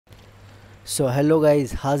So hello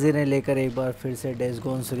guys, हाजिर हैं लेकर एक बार फिर से डेज़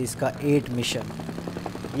गोन सीरीज़ का 8 मिशन।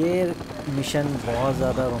 ये मिशन बहुत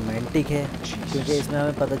ज़्यादा रोमांटिक है क्योंकि इसमें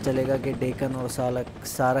हमें पता चलेगा कि डेकन और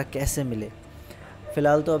सारा कैसे मिले।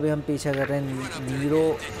 फ़िलहाल तो अभी हम पीछा कर रहे हैं नीरो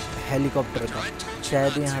हेलीकॉप्टर का।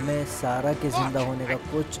 शायद ये हमें सारा के ज़िंदा होने का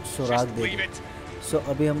कुछ सुराग दे दे। सो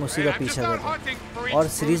अभी हम उसी का पीछा कर रहे हैं और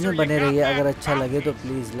सीरीज़ में बने रहिए। अगर अच्छा लगे तो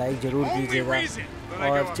प्लीज़ लाइक ज़रूर कीजिएगा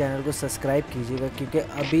और चैनल को सब्सक्राइब कीजिएगा क्योंकि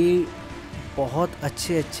अभी बहुत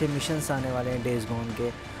अच्छे मिशंस आने वाले हैं डेज़ गोन के,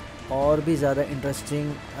 और भी ज़्यादा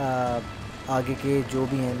इंटरेस्टिंग आगे के जो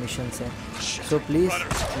भी हैं मिशंस हैं। सो प्लीज़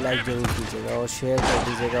लाइक ज़रूर कीजिएगा और शेयर कर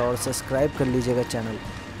दीजिएगा और सब्सक्राइब कर लीजिएगा channel.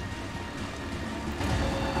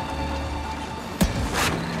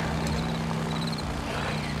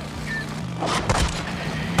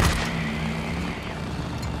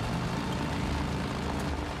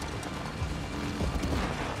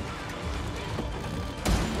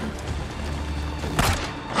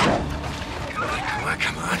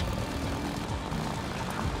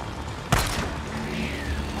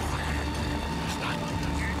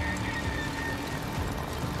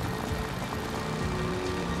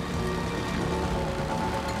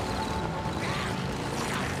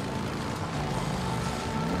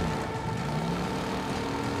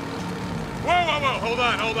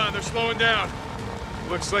 Whoa, hold on, they're slowing down.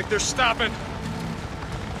 Looks like they're stopping.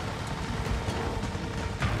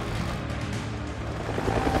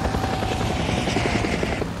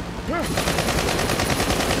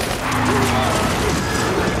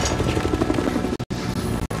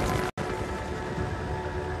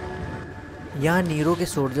 यहाँ नीरो के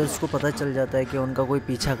सोल्जर्स को पता चल जाता है कि उनका कोई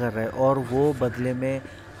पीछा कर रहा है और वो बदले में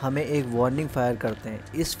हमें एक वार्निंग फायर करते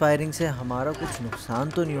हैं। इस फायरिंग से हमारा कुछ नुकसान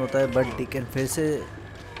तो नहीं होता है, बट डीकन फिर से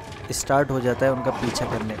स्टार्ट हो जाता है उनका पीछा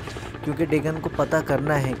करने, क्योंकि डीकन को पता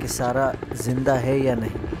करना है कि सारा ज़िंदा है या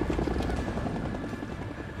नहीं।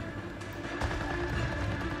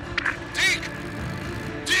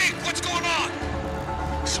 What's going on?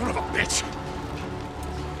 Son of a bitch!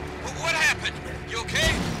 What happened? You okay?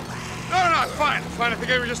 No, I'm fine. I think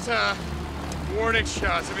they were just warning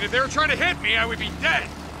shots. I mean, if they were trying to hit me, I would be dead.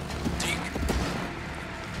 Deke,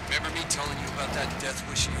 remember me telling you about that death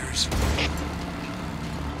wish of yours?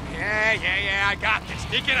 Yeah, I got this.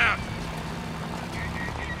 Deacon out.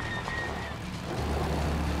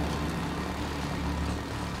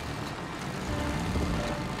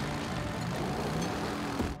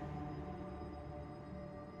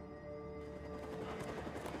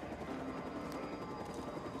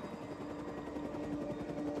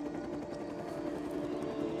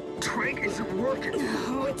 Trank isn't working.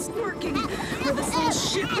 Oh, it's working. Will this little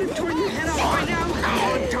shit been torn your head off by now? Come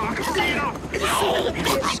on, Doc. Stand up.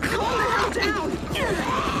 Bitch, calm the hell down.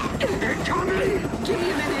 Incoming. Give me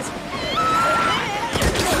a minute.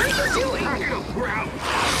 What are you doing? I'm gonna growl.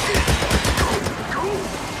 Go.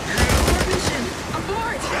 Abort mission.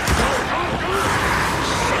 Abort. Go.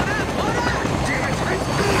 Shut up. Order. Damn it.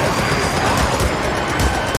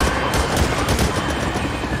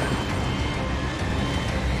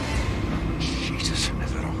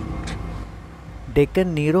 Deccan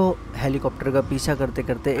Nero helicopter का पीछा करते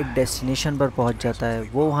करते एक destination पर पहुंच जाता है।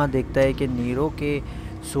 वो वहां देखता है कि नीरो के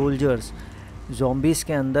सोल्जर्स ज़ॉम्बीज़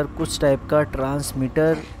के अंदर कुछ टाइप का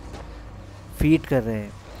ट्रांसमीटर फीड कर रहे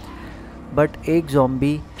हैं, बट एक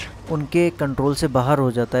ज़ॉम्बी उनके कंट्रोल से बाहर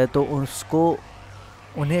हो जाता है तो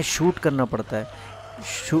उन्हें शूट करना पड़ता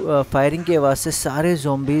है। फायरिंग की आवाज़ से सारे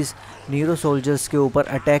ज़ॉम्बीज़ नीरो सोल्जर्स के ऊपर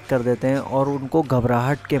अटैक कर देते हैं और उनको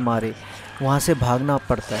घबराहट के मारे वहाँ से भागना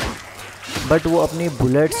पड़ता है, बट वो अपनी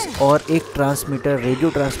बुलेट्स और एक रेडियो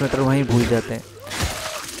ट्रांसमीटर वहीं भूल जाते हैं।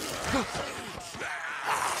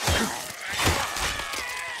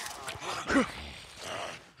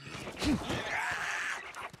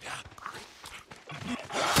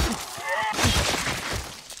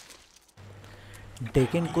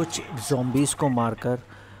 डेकन कुछ ज़ॉम्बीज़ को मारकर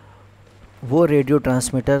वो रेडियो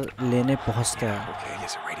ट्रांसमीटर लेने पहुंचता है,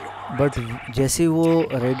 बट जैसे ही वो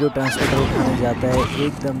रेडियो ट्रांसमीटर उठाने जाता है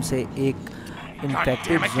एकदम से एक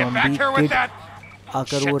इन्फेक्टेड ज़ॉम्बी किड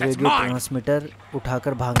आकर वो रेडियो ट्रांसमीटर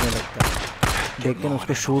उठाकर भागने लगता है। डेकन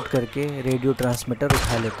उसको शूट करके रेडियो ट्रांसमीटर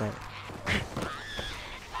उठा लेता है।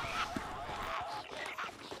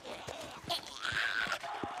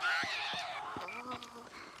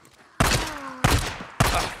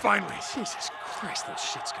 Finally. Jesus Christ, those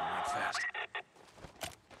shits can run fast.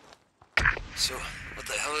 So, what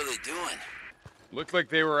the hell are they doing? Looked like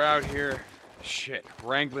they were out here,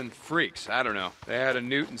 wrangling freaks. I don't know. They had a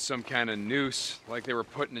newt and some kind of noose, like they were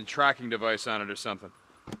putting a tracking device on it or something.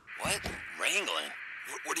 What? Wrangling?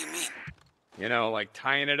 What do you mean? You know, like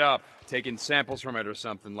tying it up, taking samples from it or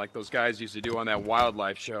something, like those guys used to do on that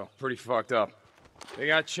wildlife show. Pretty fucked up. They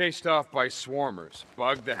got chased off by swarmers,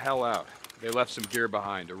 bugged the hell out. They left some gear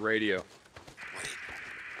behind, a radio. Wait,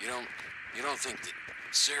 you don't think that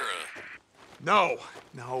Sarah... No,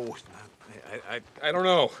 I don't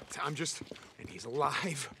know. I'm just... And he's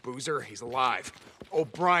alive, Boozer, he's alive.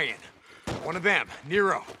 O'Brien, one of them,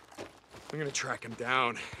 Nero. I'm gonna track him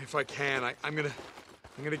down, if I can. I'm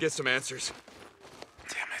gonna get some answers.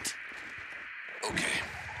 Damn it. Okay.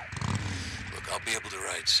 Look, I'll be able to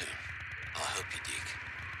ride soon. I'll help you, Deke.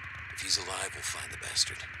 If he's alive, we'll find the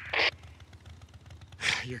bastard.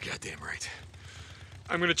 You're goddamn right.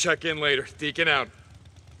 I'm gonna check in later. Deacon out.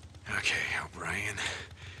 Okay, O'Brien.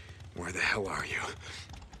 Where the hell are you?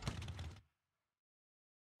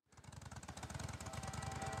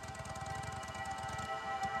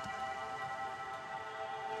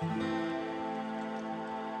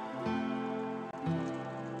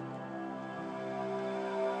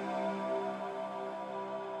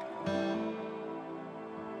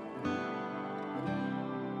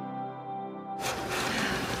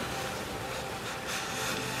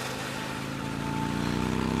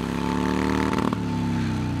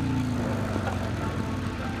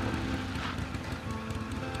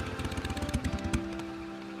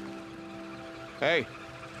 Hey.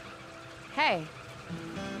 Hey.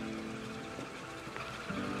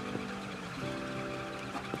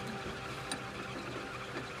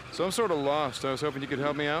 So I'm sort of lost. I was hoping you could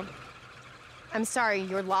help me out. I'm sorry,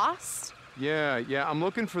 you're lost? Yeah, I'm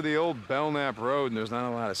looking for the old Belknap Road, and there's not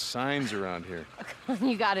a lot of signs around here.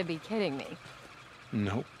 You gotta be kidding me.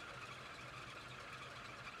 Nope.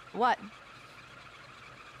 What?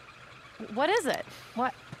 What is it?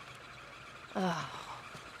 What? Oh,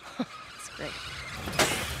 that's great.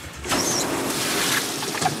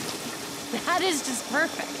 That is just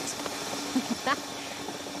perfect.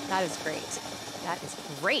 That is great. That is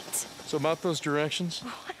great. So about those directions?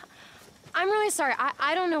 I'm really sorry.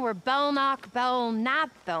 I don't know where Belknap,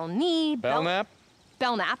 Belknap,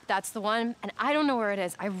 that's the one. And I don't know where it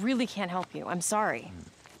is. I really can't help you. I'm sorry.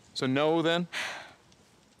 So no, then?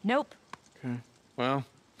 Nope. Okay. Well,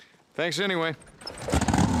 thanks anyway.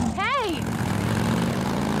 Hey!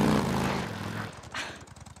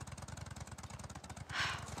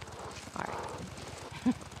 All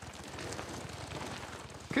right.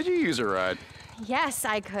 Could you use a ride? Yes,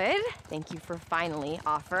 I could. Thank you for finally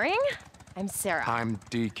offering. I'm Sarah. I'm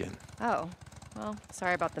Deacon. Oh, well,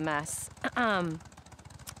 sorry about the mess.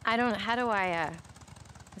 I don't, how do I,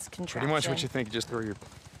 this contraption? Pretty much what you think. You just throw your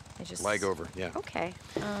leg over, yeah. Okay.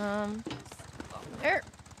 There.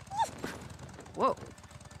 Whoa.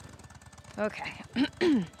 Okay.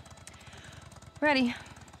 Ready.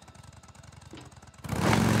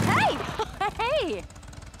 Hey! Hey!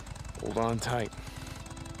 Hold on tight.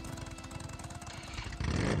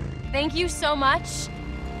 Thank you so much.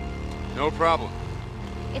 No problem.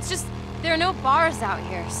 It's just, there are no bars out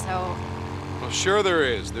here, so... Well, sure there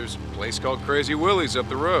is. There's a place called Crazy Willie's up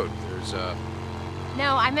the road. There's,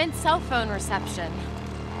 No, I meant cell phone reception.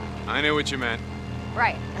 I knew what you meant.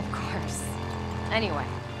 Right, of course. Anyway.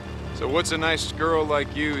 So what's a nice girl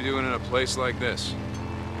like you doing in a place like this?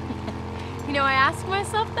 You know, I ask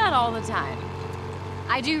myself that all the time.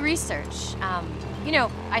 I do research. You know,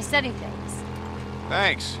 I study things.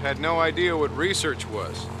 Thanks. Had no idea what research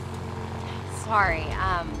was. Sorry,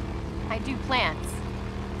 I do plants.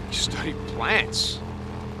 You study plants?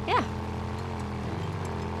 Yeah.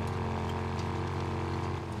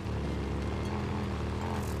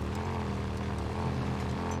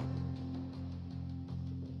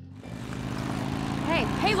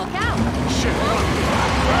 Hey, look out!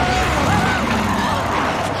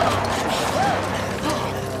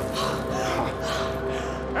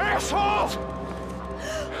 Assholes!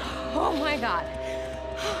 Oh my God.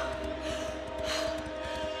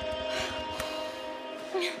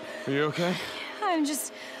 Are you okay? I'm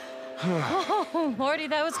just... Oh, Lordy,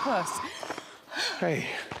 that was close. Hey.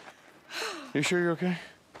 You sure you're okay?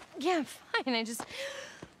 Yeah, I'm fine. I just...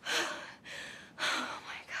 Oh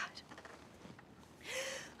my God.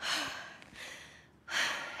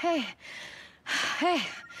 Hey.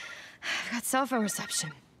 I've got cell phone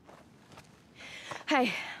reception.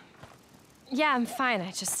 Hey. Yeah, I'm fine.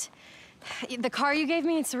 I just... The car you gave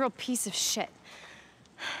me, it's a real piece of shit.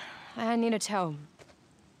 I need a tow.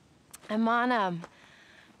 I'm on, I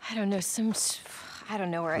don't know, I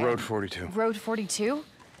don't know where I am. Road 42. Road 42?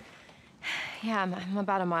 Yeah, I'm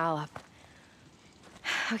about a mile up.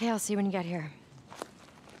 Okay, I'll see you when you get here.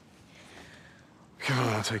 Come on,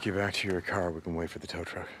 I'll take you back to your car. We can wait for the tow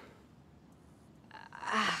truck.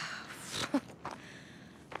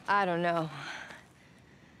 I don't know.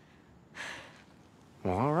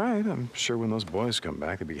 right. I'm sure when those boys come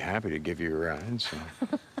back, they'd be happy to give you a ride, so...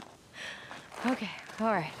 Okay,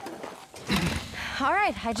 all right. All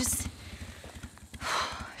right, just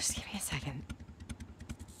give me a second.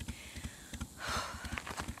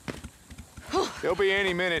 They'll be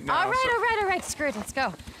any minute now. All right, screw it, let's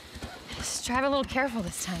go. Just drive a little careful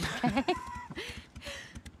this time, okay?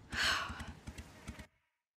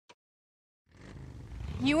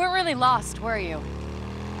 You weren't really lost, were you?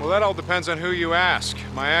 Well, that all depends on who you ask.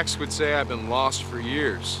 My ex would say I've been lost for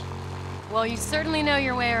years. Well, you certainly know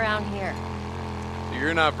your way around here.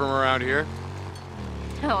 You're not from around here?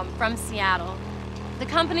 No, I'm from Seattle. The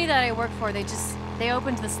company that I work for, they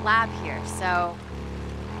opened this lab here, so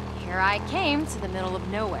here I came to the middle of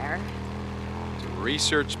nowhere. To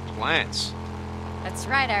research plants. That's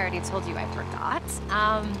right, I already told you, I forgot.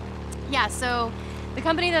 Yeah, so the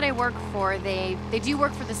company that I work for, they do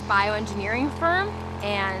work for this bioengineering firm,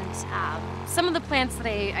 and some of the plants that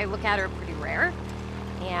I look at are pretty rare,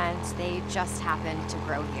 and they just happen to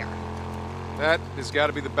grow here. That has got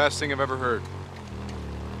to be the best thing I've ever heard.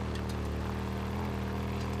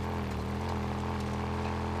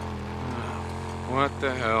 What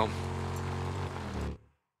the hell?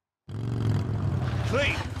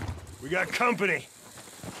 Clete, we got company.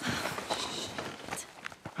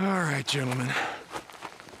 All right, gentlemen.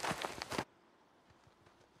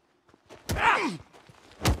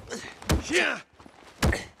 Yeah.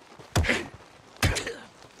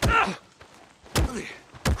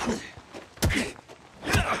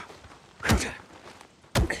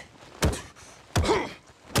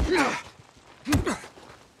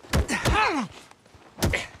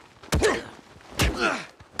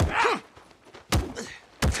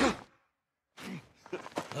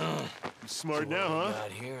 Smart now, huh?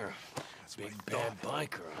 Got here. Big bad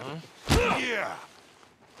biker, huh? Yeah.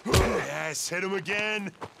 Yes, hit him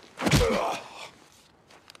again. How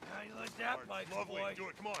you like that, biker Lovely. boy? Do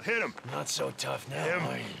it. Come on, hit him. Not so tough now,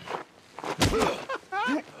 Him.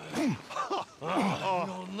 You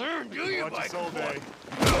don't learn, do you, Watch us biker all boy? day.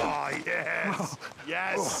 Oh, yes.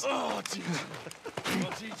 Yes. Oh, I'll teach him.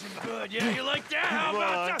 I'll teach him good. Yeah, you like that? How Come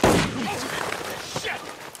about on. that?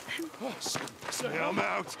 Oh, shit! Yeah, I'm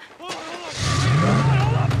out.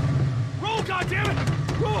 Hold up! Roll, goddammit!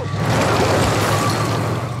 Roll!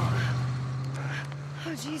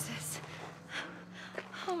 Oh, Jesus.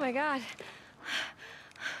 Oh, my God.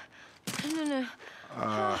 No.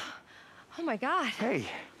 Oh, my God. Hey.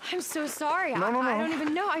 I'm so sorry. No. I don't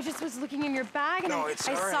even know. I just was looking in your bag and No, I it's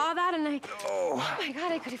all right. saw that and Oh. oh my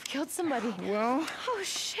God, I could have killed somebody. Well, Oh,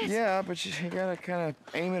 shit. yeah, but you gotta kind of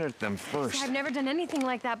aim it at them first. I've never done anything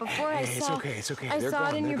like that before. Hey, it's okay. I They're saw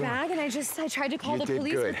it gone, in they're your gone. bag and I tried to call You the did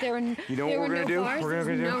police, good. but there were You know there what were we're no gonna do? bars, We're there was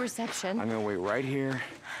gonna do? no reception. I'm gonna wait right here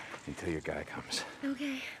until your guy comes.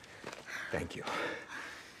 Okay. Thank you.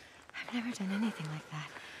 I've never done anything like that.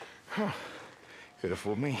 Could have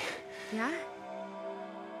fooled me. Yeah?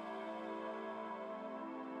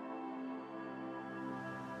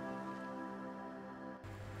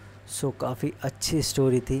 सो काफ़ी अच्छी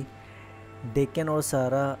story थी। डेकन और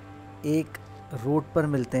सारा एक road पर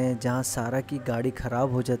मिलते हैं जहां सारा की गाड़ी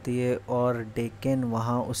ख़राब हो जाती है और डेकन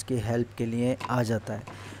वहां उसकी हेल्प के लिए आ जाता है।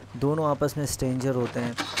 दोनों आपस में स्ट्रेंजर होते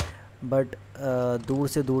हैं, बट दूर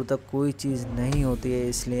से दूर तक कोई चीज़ नहीं होती है,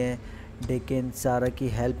 इसलिए डेकन सारा की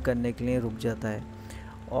हेल्प करने के लिए रुक जाता है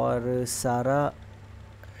और सारा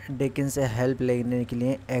डेकन से हेल्प लेने के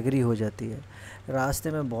लिए एग्री हो जाती है।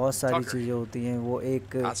 रास्ते में बहुत सारी चीज़ें होती हैं। वो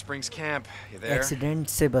एक एक्सीडेंट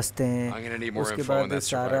से बचते हैं। उसके बाद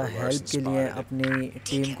सारा हेल्प के लिए अपनी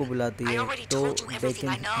टीम को बुलाती है, तो डेकन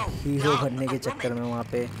हीरो बनने के चक्कर में वहाँ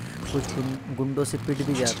पे कुछ गुंडों से पिट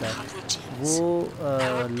भी जाता है।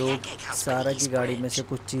 वो लोग सारा की गाड़ी में से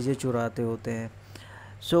कुछ चीज़ें चुराते होते हैं।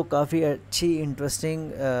 सो काफ़ी अच्छी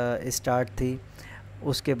इंटरेस्टिंग स्टार्ट थी।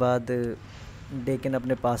 उसके बाद डेकन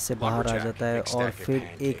अपने पास से बाहर आ जाता है और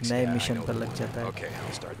फिर एक नए मिशन पर लग जाता है।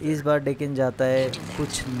 इस बार डेकन जाता है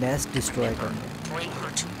कुछ नेस्ट डिस्ट्रॉय करने।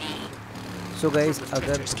 सो गाइस,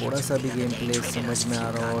 अगर थोड़ा सा भी गेम प्ले समझ में आ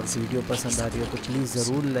रहा हो और वीडियो पसंद आ रही हो तो प्लीज़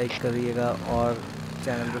ज़रूर लाइक करिएगा और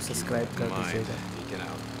चैनल को सब्सक्राइब कर दीजिएगा।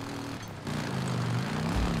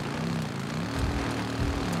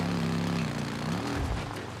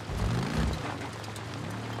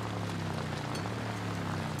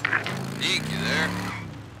 Deke, you there?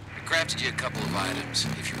 I crafted you a couple of items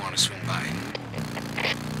if you want to swing by.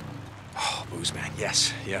 Oh, booze, man.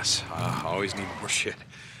 Yes. Always need more shit.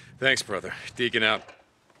 Thanks, brother. Deacon out.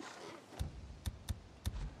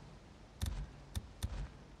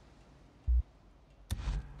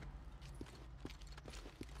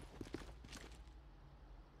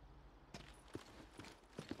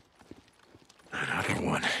 Another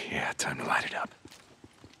one. Time to light it up.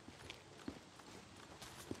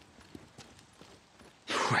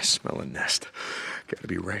 I smell a nest. Gotta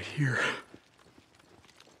be right here.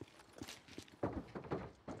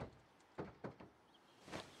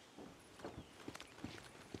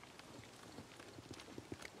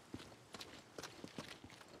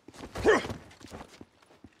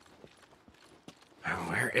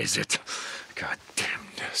 Where is it? God damn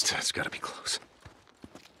nest. It's gotta be close.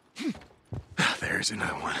 There's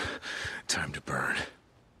another one. Time to burn.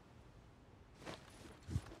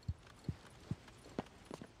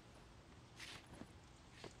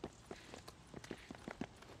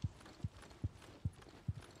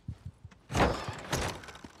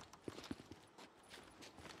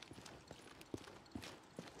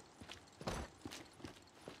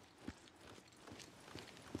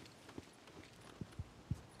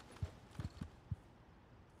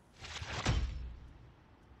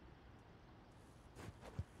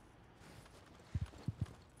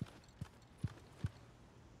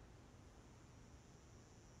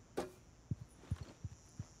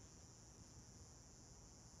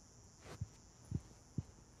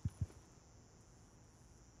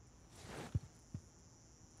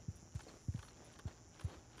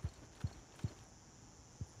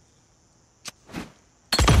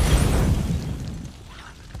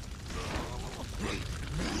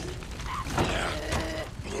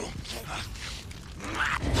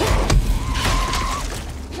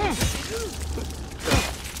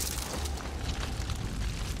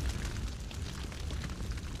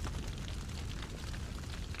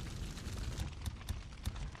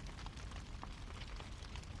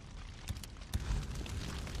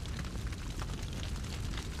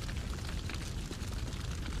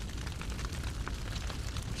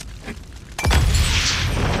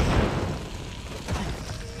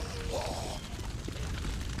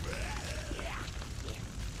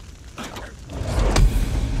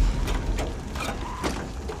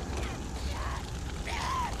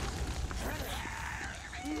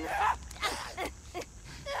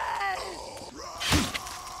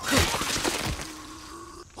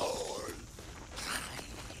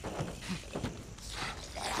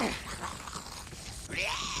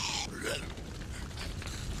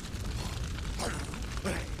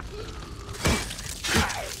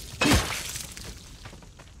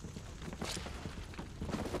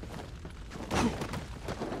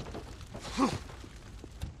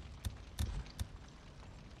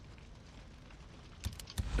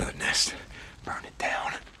 Another nest. Burn it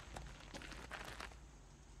down.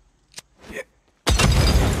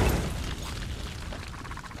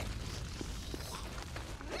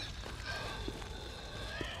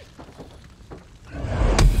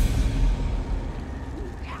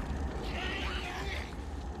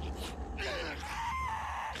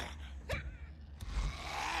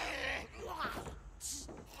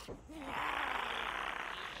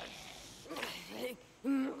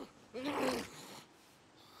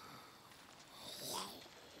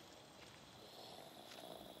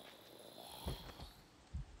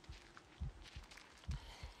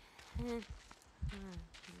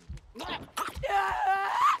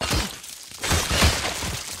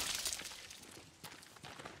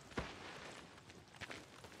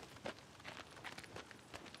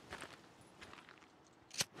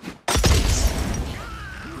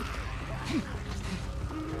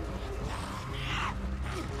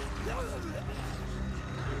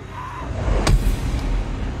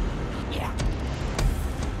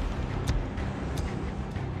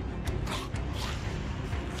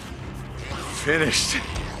 Finished.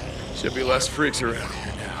 Should be less freaks around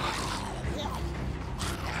here now.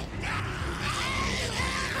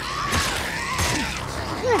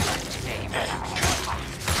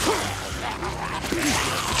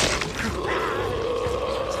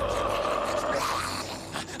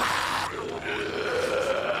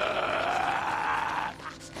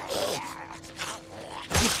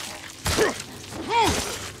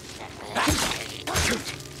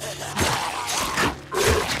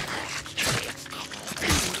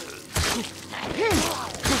 Here!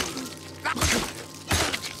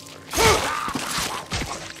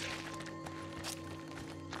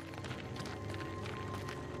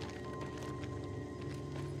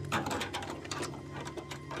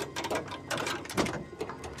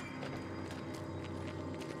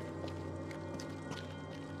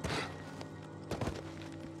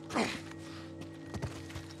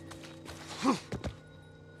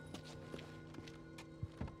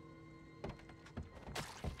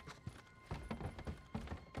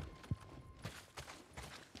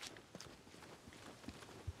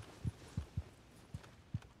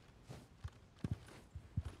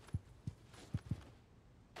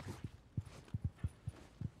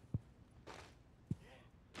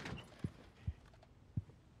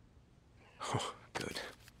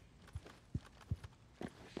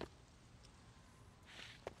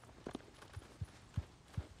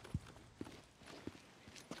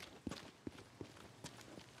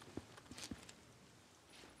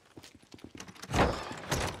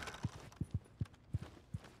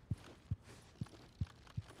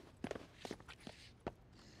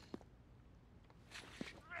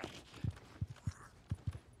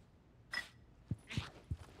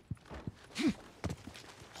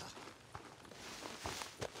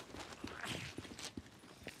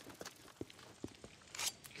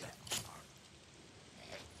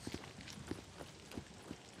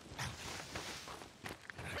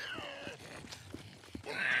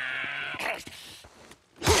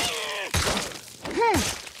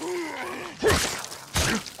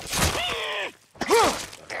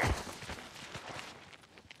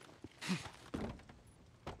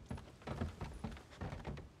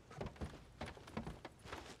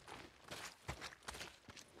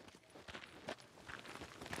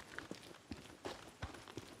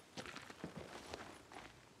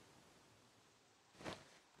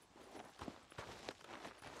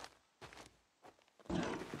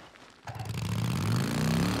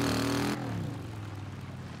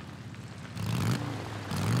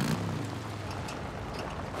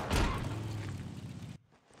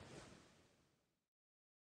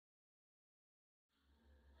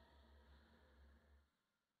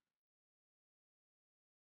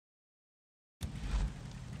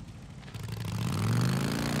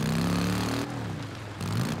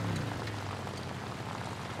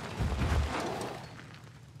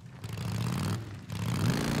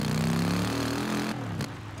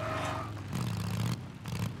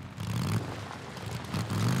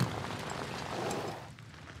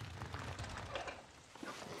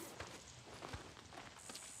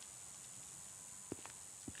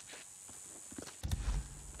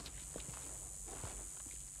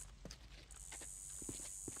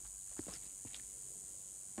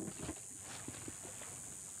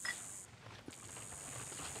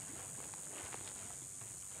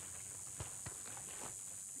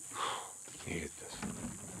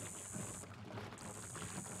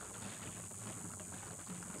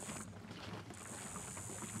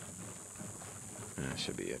 That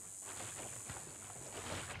should be it.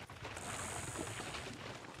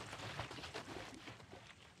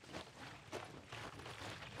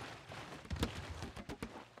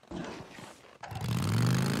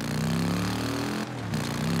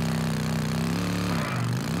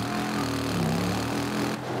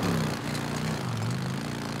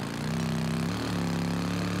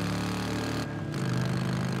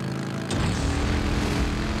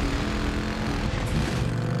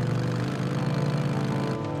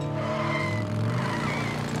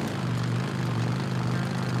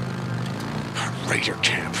 Raider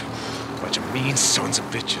camp. Bunch of mean sons of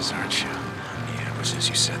bitches, aren't you? Yeah, ever since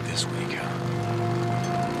you said this week, huh?